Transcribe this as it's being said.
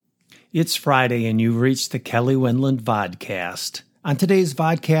It's Friday and you've reached the Kelly Wendland Vodcast. On today's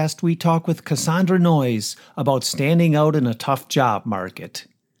Vodcast, we talk with Casandra Noyes about standing out in a tough job market.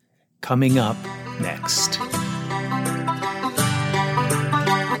 Coming up next.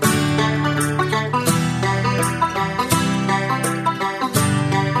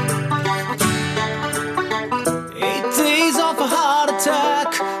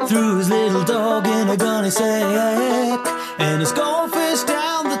 Threw his little dog in a gunny sack, and his goldfish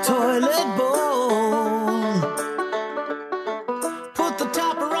down the toilet bowl. Put the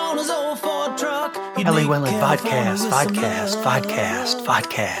topper on his old Ford truck. Kelly Wendland Vodcast.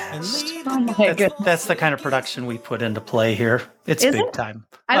 Oh my goodness. That's the kind of production we put into play here. It's Is big it? time.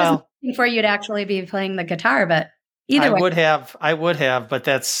 I was looking for you to actually be playing the guitar, but either way. I would have, but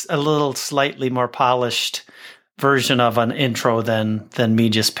that's a little slightly more polished version of an intro than me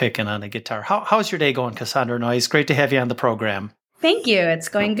just picking on a guitar. How's your day going, Casandra Noyes? Great to have you on the program. Thank you. It's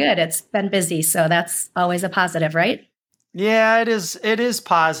going good. It's been busy, so that's always a positive, right? Yeah, it is. It is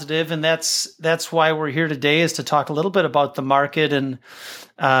positive, and that's why we're here today, is to talk a little bit about the market. And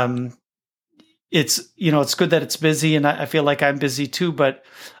it's good that it's busy, and I feel like I'm busy too. But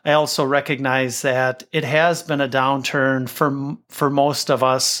I also recognize that it has been a downturn for most of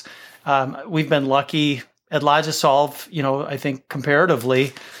us. We've been lucky at Logisolve, I think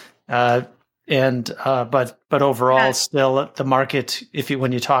comparatively, but overall, still the market.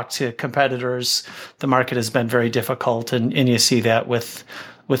 When you talk to competitors, the market has been very difficult, and you see that with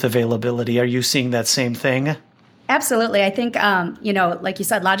availability. Are you seeing that same thing? Absolutely. I think, like you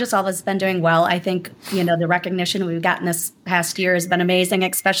said, Logisolve has been doing well. I think, the recognition we've gotten this past year has been amazing,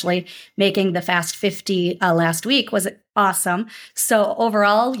 especially making the Fast 50 last week was awesome. So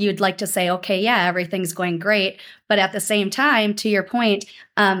overall, you'd like to say, okay, yeah, everything's going great. But at the same time, to your point,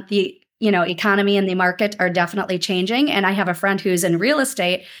 the economy and the market are definitely changing. And I have a friend who's in real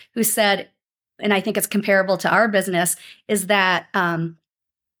estate who said, and I think it's comparable to our business, is that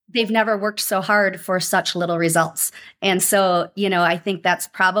they've never worked so hard for such little results. And so, I think that's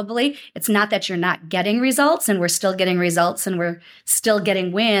probably, it's not that you're not getting results, and we're still getting results and we're still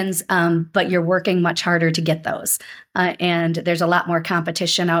getting wins, but you're working much harder to get those. And there's a lot more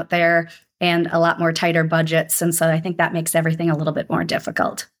competition out there and a lot more tighter budgets. And so I think that makes everything a little bit more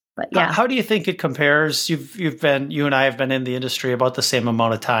difficult. But yeah. How do you think it compares? You and I have been in the industry about the same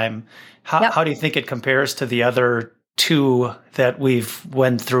amount of time. How do you think it compares to the other two that we've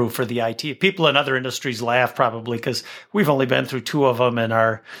went through for the IT? People in other industries laugh probably because we've only been through two of them in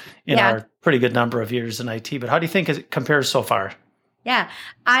our pretty good number of years in IT. But how do you think it compares so far? Yeah.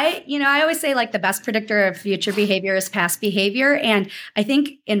 I always say, like, the best predictor of future behavior is past behavior. And I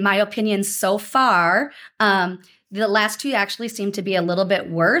think, in my opinion, so far, the last two actually seem to be a little bit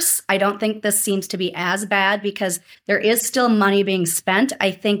worse. I don't think this seems to be as bad because there is still money being spent.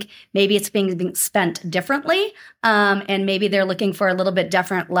 I think maybe it's being spent differently, and maybe they're looking for a little bit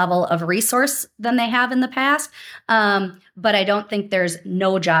different level of resource than they have in the past. But I don't think there's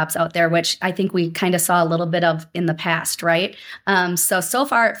no jobs out there, which I think we kind of saw a little bit of in the past, right? So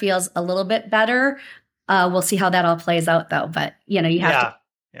far it feels a little bit better. We'll see how that all plays out, though. But you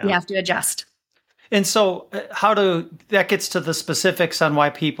have to adjust. And so that gets to the specifics on why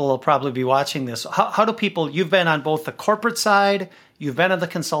people will probably be watching this. How do people, you've been on both the corporate side, you've been on the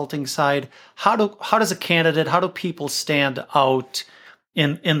consulting side. How does a candidate, how do people stand out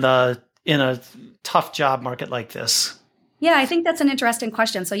in a tough job market like this? Yeah, I think that's an interesting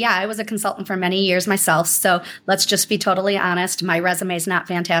question. So yeah, I was a consultant for many years myself. So let's just be totally honest. My resume is not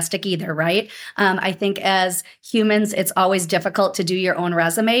fantastic either, right? I think as humans, it's always difficult to do your own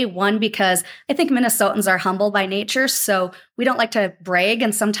resume. One, because I think Minnesotans are humble by nature. So we don't like to brag.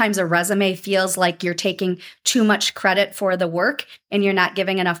 And sometimes a resume feels like you're taking too much credit for the work and you're not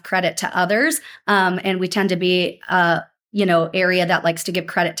giving enough credit to others. And we tend to be area that likes to give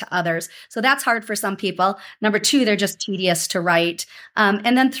credit to others. So that's hard for some people. Number two, they're just tedious to write.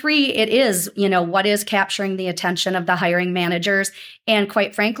 And then three, it is, what is capturing the attention of the hiring managers. And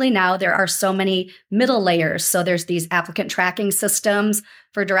quite frankly, now there are so many middle layers. So there's these applicant tracking systems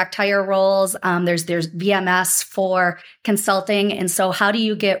for direct hire roles. There's VMS for consulting. And so how do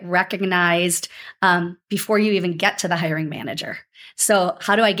you get recognized before you even get to the hiring manager? So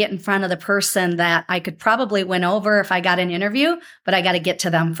how do I get in front of the person that I could probably win over if I got an interview, but I got to get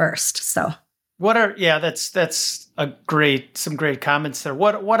to them first. So that's some great comments there.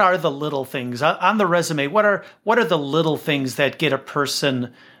 What are the little things on the resume? What are the little things that get a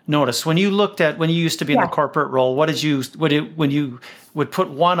person noticed? When you used to be in the corporate role, when you would put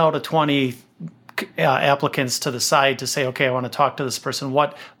 1 out of 20 applicants to the side to say, okay, I want to talk to this person.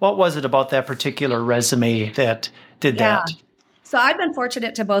 What was it about that particular resume that did that? So I've been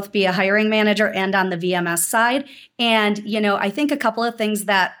fortunate to both be a hiring manager and on the VMS side. And, I think a couple of things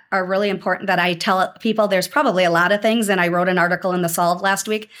that are really important that I tell people, there's probably a lot of things. And I wrote an article in The Solve last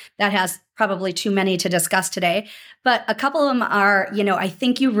week that has probably too many to discuss today. But a couple of them are, I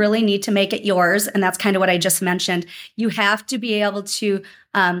think you really need to make it yours. And that's kind of what I just mentioned. You have to be able to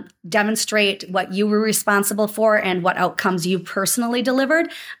demonstrate what you were responsible for and what outcomes you personally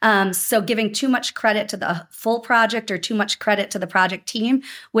delivered. So giving too much credit to the full project or too much credit to the project team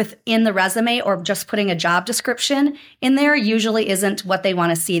within the resume or just putting a job description in there usually isn't what they want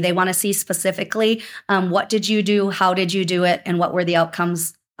to see. They want to see specifically what did you do, how did you do it, and what were the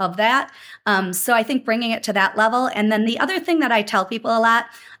outcomes of that. So I think bringing it to that level. And then the other thing that I tell people a lot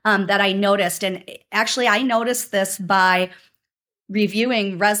that I noticed, and actually I noticed this by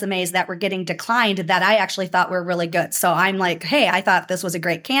reviewing resumes that were getting declined that I actually thought were really good. So I'm like, hey, I thought this was a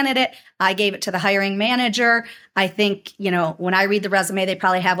great candidate. I gave it to the hiring manager. I think, when I read the resume, they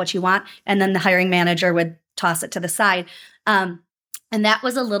probably have what you want. And then the hiring manager would toss it to the side. And that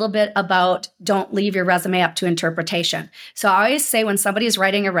was a little bit about don't leave your resume up to interpretation. So I always say when somebody is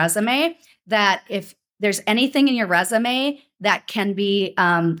writing a resume that if there's anything in your resume that can be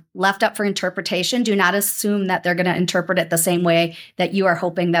left up for interpretation, do not assume that they're going to interpret it the same way that you are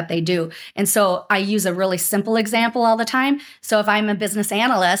hoping that they do. And so I use a really simple example all the time. So if I'm a business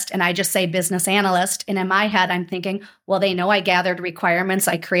analyst and I just say business analyst, and in my head, I'm thinking, well, they know I gathered requirements.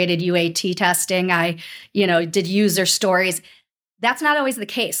 I created UAT testing. I, did user stories. That's not always the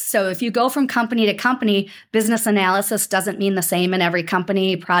case. So if you go from company to company, business analysis doesn't mean the same in every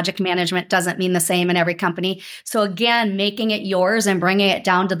company. Project management doesn't mean the same in every company. So again, making it yours and bringing it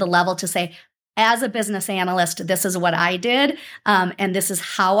down to the level to say, as a business analyst, this is what I did, and this is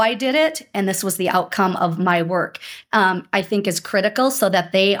how I did it, and this was the outcome of my work, I think is critical so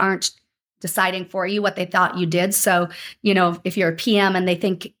that they aren't deciding for you what they thought you did. So, if you're a PM and they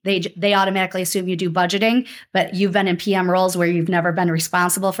think they automatically assume you do budgeting, but you've been in PM roles where you've never been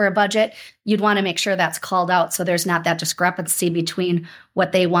responsible for a budget, you'd want to make sure that's called out so there's not that discrepancy between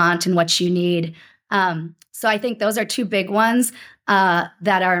what they want and what you need. So I think those are two big ones that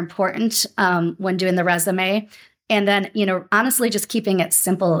are important when doing the resume. And then, honestly, just keeping it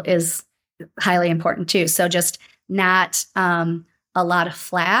simple is highly important too. So just not a lot of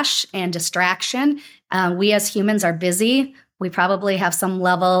flash and distraction. We as humans are busy. We probably have some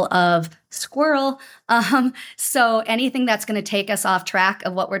level of squirrel. So anything that's going to take us off track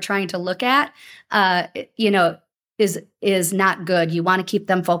of what we're trying to look at, is not good. You want to keep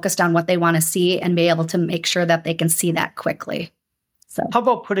them focused on what they want to see and be able to make sure that they can see that quickly. So how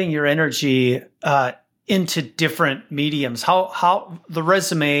about putting your energy into different mediums? How the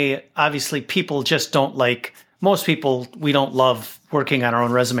resume, obviously people just don't like. Most people, we don't love working on our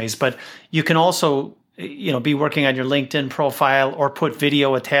own resumes, but you can also, be working on your LinkedIn profile or put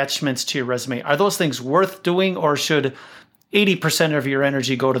video attachments to your resume. Are those things worth doing, or should 80% of your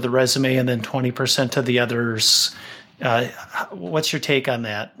energy go to the resume and then 20% to the others? What's your take on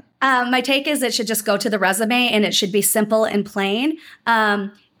that? My take is it should just go to the resume and it should be simple and plain.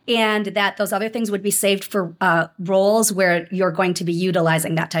 And that those other things would be saved for roles where you're going to be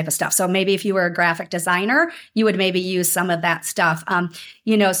utilizing that type of stuff. So maybe if you were a graphic designer, you would maybe use some of that stuff.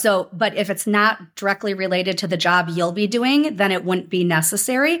 But if it's not directly related to the job you'll be doing, then it wouldn't be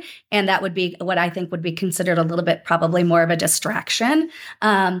necessary. And that would be what I think would be considered a little bit probably more of a distraction.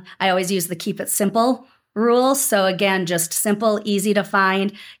 I always use the keep it simple rule. So again, just simple, easy to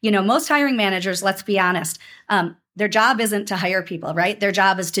find. Most hiring managers, let's be honest, their job isn't to hire people, right? Their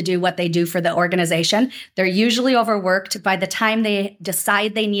job is to do what they do for the organization. They're usually overworked. By the time they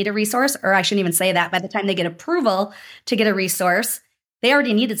decide they need a resource, or I shouldn't even say that, by the time they get approval to get a resource, they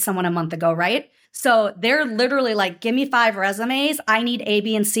already needed someone a month ago, right? So they're literally like, give me 5 resumes. I need A,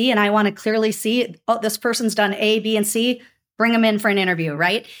 B, and C, and I want to clearly see, this person's done A, B, and C. Bring them in for an interview,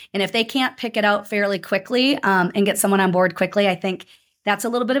 right? And if they can't pick it out fairly quickly and get someone on board quickly, I think that's a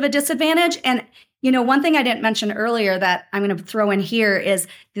little bit of a disadvantage. And one thing I didn't mention earlier that I'm going to throw in here is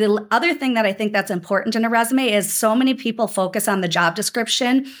the other thing that I think that's important in a resume is so many people focus on the job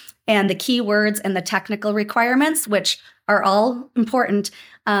description and the keywords and the technical requirements, which are all important.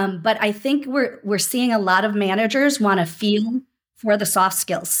 But I think we're seeing a lot of managers want to feel for the soft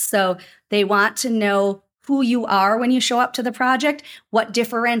skills. So they want to know who you are when you show up to the project, what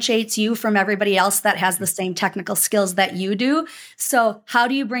differentiates you from everybody else that has the same technical skills that you do. So how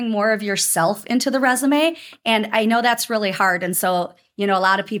do you bring more of yourself into the resume? And I know that's really hard. And so, a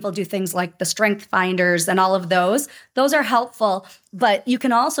lot of people do things like the strength finders and all of those. Those are helpful, but you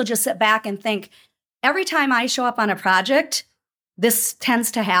can also just sit back and think, every time I show up on a project, this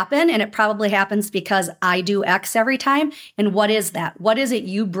tends to happen, and it probably happens because I do X every time. And what is that? What is it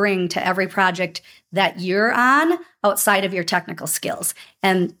you bring to every project that you're on outside of your technical skills?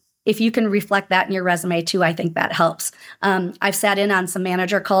 And if you can reflect that in your resume too, I think that helps. I've sat in on some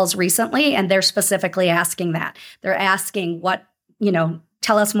manager calls recently, and they're specifically asking that. They're asking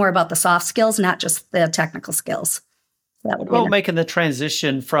tell us more about the soft skills, not just the technical skills. Making the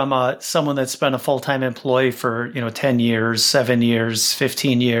transition from someone that's been a full-time employee for 10 years, 7 years,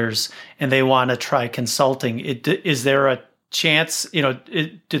 15 years, and they want to try consulting, is there a chance,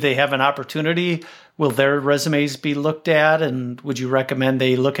 do they have an opportunity? Will their resumes be looked at? And would you recommend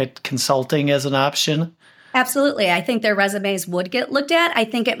they look at consulting as an option? Absolutely. I think their resumes would get looked at. I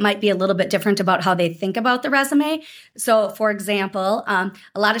think it might be a little bit different about how they think about the resume. So, for example, a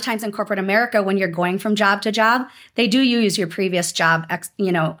lot of times in corporate America, when you're going from job to job, they do use your previous job,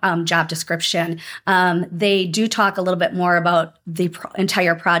 job description. They do talk a little bit more about the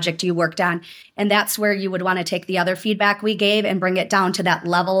entire project you worked on. And that's where you would want to take the other feedback we gave and bring it down to that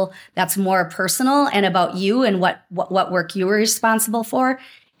level that's more personal and about you and what work you were responsible for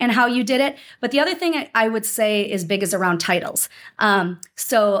and how you did it. But the other thing I would say is big is around titles.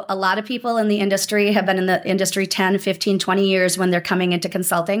 So a lot of people in the industry have been in the industry 10, 15, 20 years when they're coming into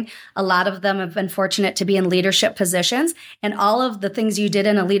consulting. A lot of them have been fortunate to be in leadership positions. And all of the things you did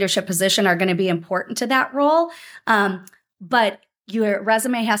in a leadership position are going to be important to that role. But your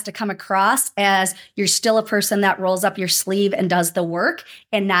resume has to come across as you're still a person that rolls up your sleeve and does the work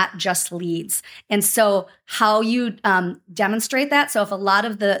and not just leads. And so how you demonstrate that. So if a lot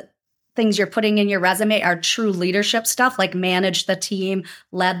of the things you're putting in your resume are true leadership stuff, like managed the team,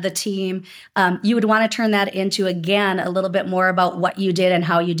 led the team, you would want to turn that into, again, a little bit more about what you did and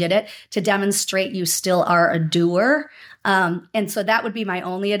how you did it to demonstrate you still are a doer. And so that would be my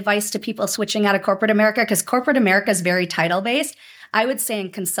only advice to people switching out of corporate America, because corporate America is very title-based. I would say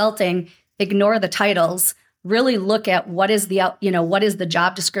in consulting, ignore the titles, really look at what is the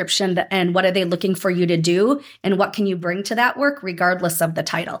job description and what are they looking for you to do and what can you bring to that work regardless of the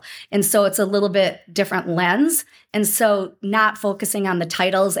title. And so it's a little bit different lens. And so not focusing on the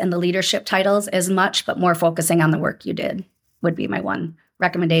titles and the leadership titles as much, but more focusing on the work you did would be my one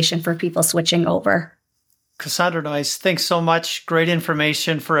recommendation for people switching over. Casandra Noyes, thanks so much. Great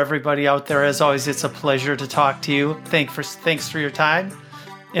information for everybody out there. As always, it's a pleasure to talk to you. Thanks for your time.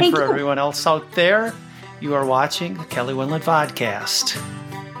 And Thank for you. Everyone else out there, you are watching the Kelly Winlet Vodcast.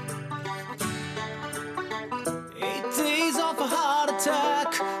 8 days off a heart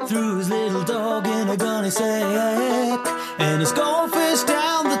attack, threw his little dog in a gunny sack, and his goldfish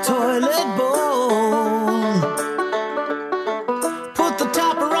down the toilet bowl. Put the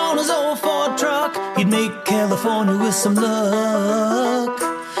topper on his old Ford truck, he'd make California with some luck,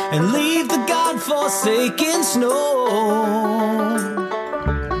 and leave the godforsaken snow.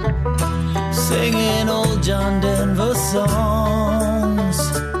 Singing old John Denver songs,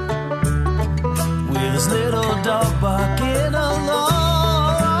 with his little dog barking along.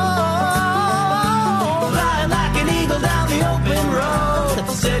 Flying like an eagle down the open road,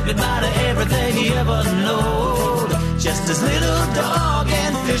 said goodbye to everything he ever knowed. Just his little dog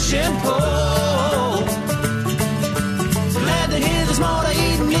and fishing pole. Glad to hear this motor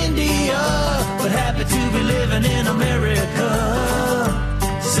eating India, but happy to be living in America.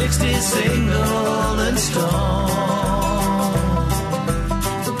 60 single and strong,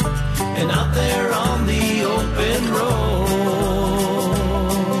 and out there on the open road.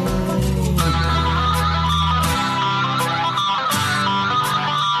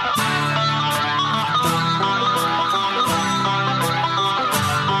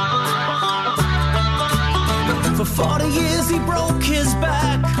 For 40 years he broke his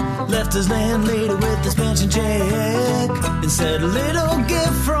back, left his landlady with his pension check, and said, a little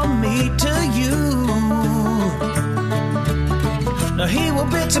gift from me to you. Now he will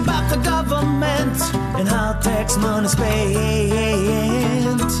bitch about the government and how tax money's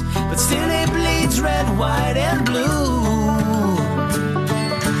spent, but still he bleeds red, white, and blue.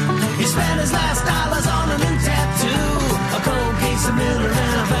 He spent his last dollars on a new tattoo, a cold case of Miller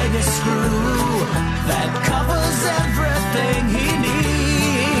and a Vegas screw that covers everything he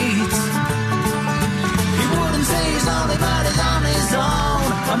needs. He wouldn't say he's lonely, but he's on his own.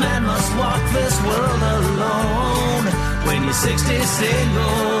 A man must walk this world alone when you're 60,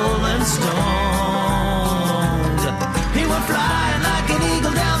 single and stoned. He went flying like an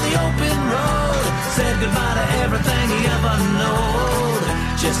eagle down the open road, said goodbye to everything he ever knowed.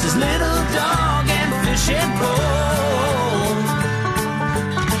 Just his little dog and fishing pole.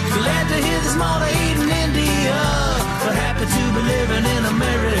 Glad to hear this motor eating India, but happy to be living in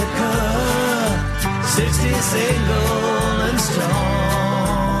America. 60 single and stoned,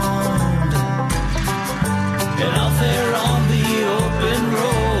 and out there on the open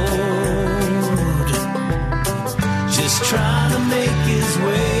road, just trying to make his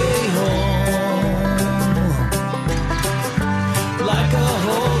way home, like a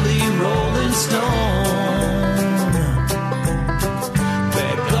holy rolling stone,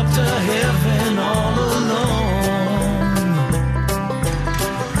 back up to heaven all alone,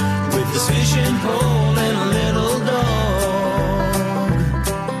 with his fishing pole and a little dog.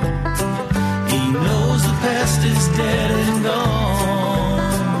 He knows the past is dead and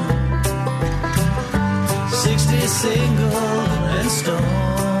gone, 60 single